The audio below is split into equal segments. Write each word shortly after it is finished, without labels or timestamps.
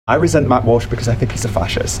I resent Matt Walsh because I think he's a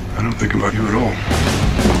fascist. I don't think about you at all.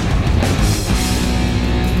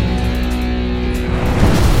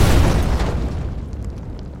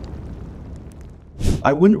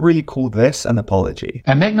 I wouldn't really call this an apology.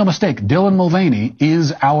 And make no mistake, Dylan Mulvaney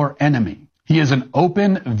is our enemy. He is an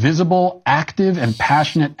open, visible, active, and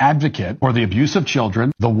passionate advocate for the abuse of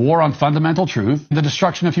children, the war on fundamental truth, the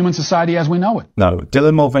destruction of human society as we know it. No,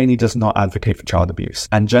 Dylan Mulvaney does not advocate for child abuse,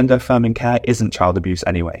 and gender-affirming care isn't child abuse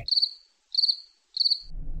anyway.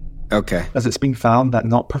 Okay. As it's been found that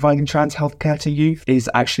not providing trans healthcare to youth is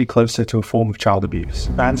actually closer to a form of child abuse.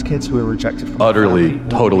 Trans kids who are rejected from utterly, family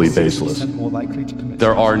totally are baseless. more likely to commit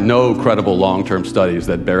There are no credible long-term studies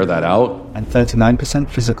that bear that out. and 39%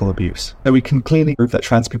 physical abuse. So we can clearly prove that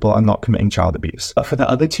trans people are not committing child abuse. But for the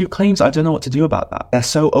other two claims, I don't know what to do about that. They're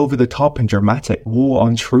so over the top and dramatic. War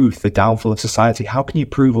on truth, the downfall of society. How can you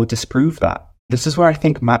prove or disprove that? This is where I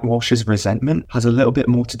think Matt Walsh's resentment has a little bit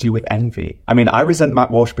more to do with envy. I mean, I resent Matt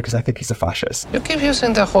Walsh because I think he's a fascist. You keep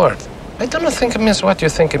using the word. I don't think it means what you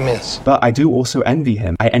think it means. But I do also envy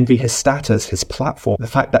him. I envy his status, his platform, the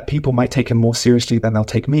fact that people might take him more seriously than they'll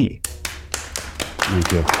take me. Thank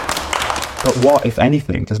you. But what, if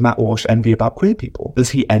anything, does Matt Walsh envy about queer people?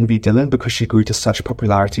 Does he envy Dylan because she grew to such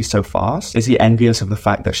popularity so fast? Is he envious of the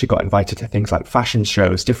fact that she got invited to things like fashion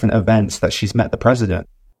shows, different events, that she's met the president?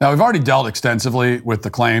 Now, we've already dealt extensively with the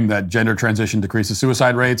claim that gender transition decreases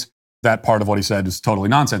suicide rates. That part of what he said is totally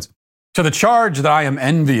nonsense. To the charge that I am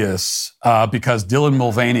envious because Dylan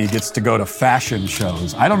Mulvaney gets to go to fashion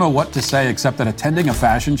shows, I don't know what to say except that attending a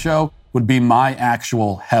fashion show would be my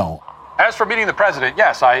actual hell. As for meeting the president,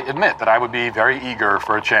 yes, I admit that I would be very eager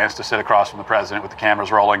for a chance to sit across from the president with the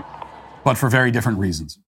cameras rolling, but for very different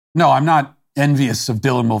reasons. No, I'm not envious of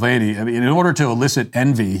Dylan Mulvaney. I mean, in order to elicit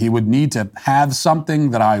envy, he would need to have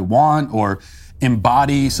something that I want or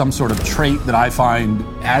embody some sort of trait that I find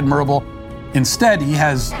admirable. Instead, he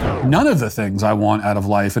has none of the things I want out of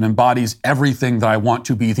life and embodies everything that I want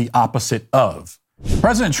to be the opposite of.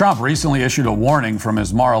 President Trump recently issued a warning from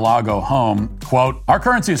his Mar-a-Lago home, quote, "Our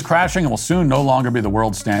currency is crashing and will soon no longer be the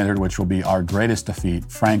world standard, which will be our greatest defeat,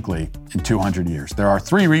 frankly, in 200 years. There are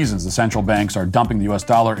 3 reasons the central banks are dumping the US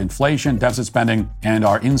dollar: inflation, deficit spending, and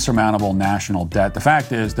our insurmountable national debt. The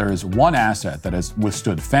fact is there is one asset that has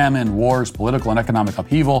withstood famine, wars, political and economic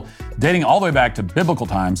upheaval, dating all the way back to biblical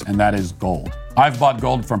times, and that is gold. I've bought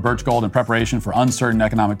gold from Birch Gold in preparation for uncertain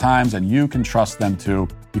economic times, and you can trust them too.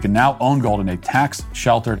 You can now own gold in a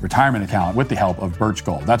tax-sheltered retirement account with the help of Birch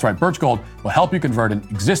Gold. That's right, Birch Gold will help you convert an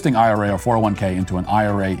existing IRA or 401k into an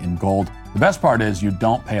IRA in gold. The best part is you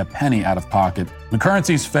don't pay a penny out of pocket. When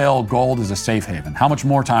currencies fail, gold is a safe haven. How much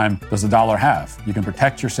more time does the dollar have? You can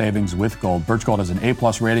protect your savings with gold. Birch Gold has an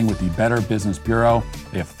A+ rating with the Better Business Bureau.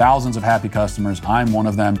 They have thousands of happy customers. I'm one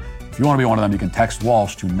of them. If you want to be one of them, you can text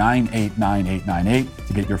Walsh to 989898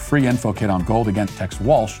 to get your free info kit on gold. Again, text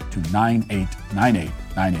Walsh to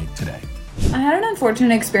 989898 today. I had an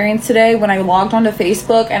unfortunate experience today when I logged onto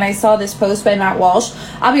Facebook and I saw this post by Matt Walsh.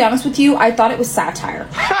 I'll be honest with you, I thought it was satire.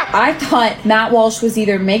 I thought Matt Walsh was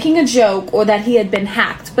either making a joke or that he had been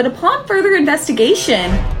hacked. But upon further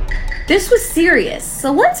investigation, this was serious.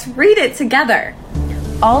 So let's read it together.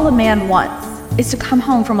 All a man wants is to come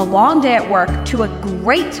home from a long day at work to a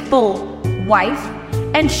grateful wife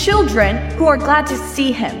and children who are glad to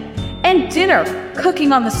see him, and dinner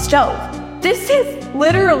cooking on the stove. This is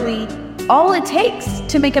literally all it takes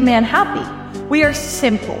to make a man happy. We are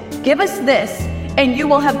simple. Give us this, and you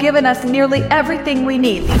will have given us nearly everything we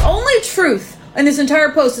need. The only truth in this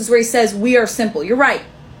entire post is where he says, we are simple. You're right.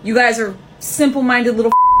 You guys are simple-minded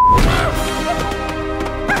little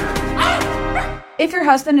If your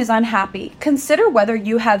husband is unhappy, consider whether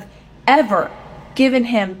you have ever given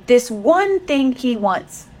him this one thing he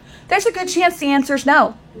wants. There's a good chance the answer is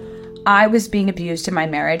no. I was being abused in my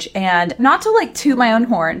marriage, and not to toot my own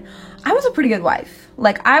horn, I was a pretty good wife.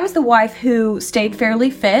 I was the wife who stayed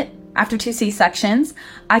fairly fit after 2 C-sections.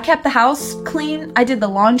 I kept the house clean. I did the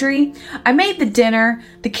laundry. I made the dinner.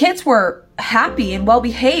 The kids were happy and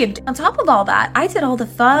well-behaved. On top of all that, I did all the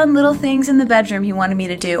fun little things in the bedroom he wanted me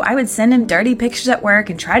to do. I would send him dirty pictures at work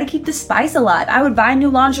and try to keep the spice alive. I would buy new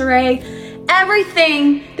lingerie,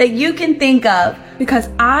 everything that you can think of, because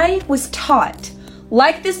I was taught,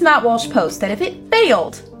 like this Matt Walsh post, that if it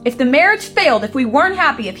failed, if the marriage failed, if we weren't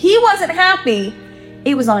happy, if he wasn't happy,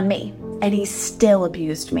 it was on me. And he still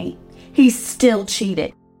abused me. He still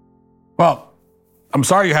cheated. Well, I'm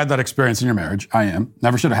sorry you had that experience in your marriage. I am.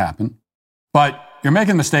 Never should have happened. But you're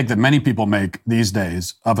making the mistake that many people make these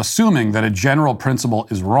days of assuming that a general principle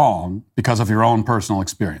is wrong because of your own personal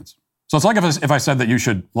experience. So it's like if I said that you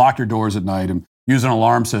should lock your doors at night and use an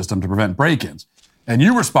alarm system to prevent break-ins. And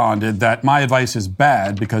you responded that my advice is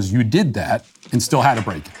bad because you did that and still had a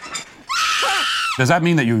break-in. Does that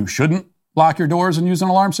mean that you shouldn't lock your doors and use an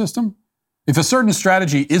alarm system? If a certain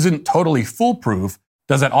strategy isn't totally foolproof,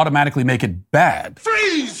 does that automatically make it bad?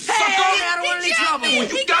 Freeze! Sucker! I don't want any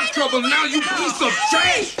trouble. You got trouble now, you piece of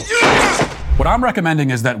trash! What I'm recommending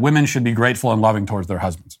is that women should be grateful and loving towards their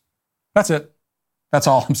husbands. That's it. That's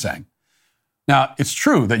all I'm saying. Now, it's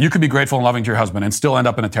true that you could be grateful and loving to your husband and still end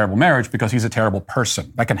up in a terrible marriage because he's a terrible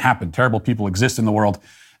person. That can happen. Terrible people exist in the world,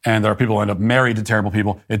 and there are people who end up married to terrible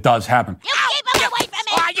people. It does happen. You keep him away from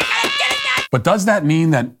me! Oh, you gotta get it done! But does that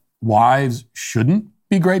mean that wives shouldn't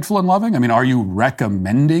be grateful and loving? I mean, are you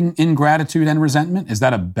recommending ingratitude and resentment? Is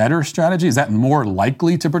that a better strategy? Is that more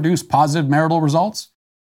likely to produce positive marital results?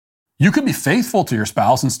 You could be faithful to your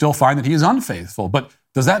spouse and still find that he is unfaithful. But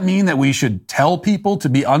does that mean that we should tell people to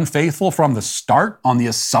be unfaithful from the start on the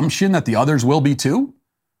assumption that the others will be too?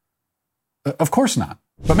 Of course not.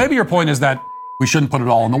 But maybe your point is that we shouldn't put it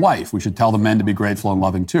all on the wife. We should tell the men to be grateful and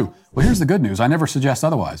loving too. Well, here's the good news. I never suggest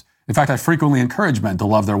otherwise. In fact, I frequently encourage men to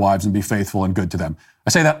love their wives and be faithful and good to them. I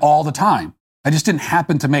say that all the time. I just didn't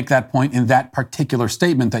happen to make that point in that particular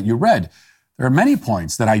statement that you read. There are many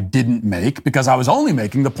points that I didn't make because I was only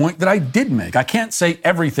making the point that I did make. I can't say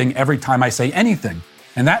everything every time I say anything.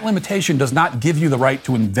 And that limitation does not give you the right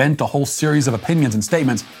to invent a whole series of opinions and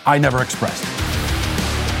statements I never expressed.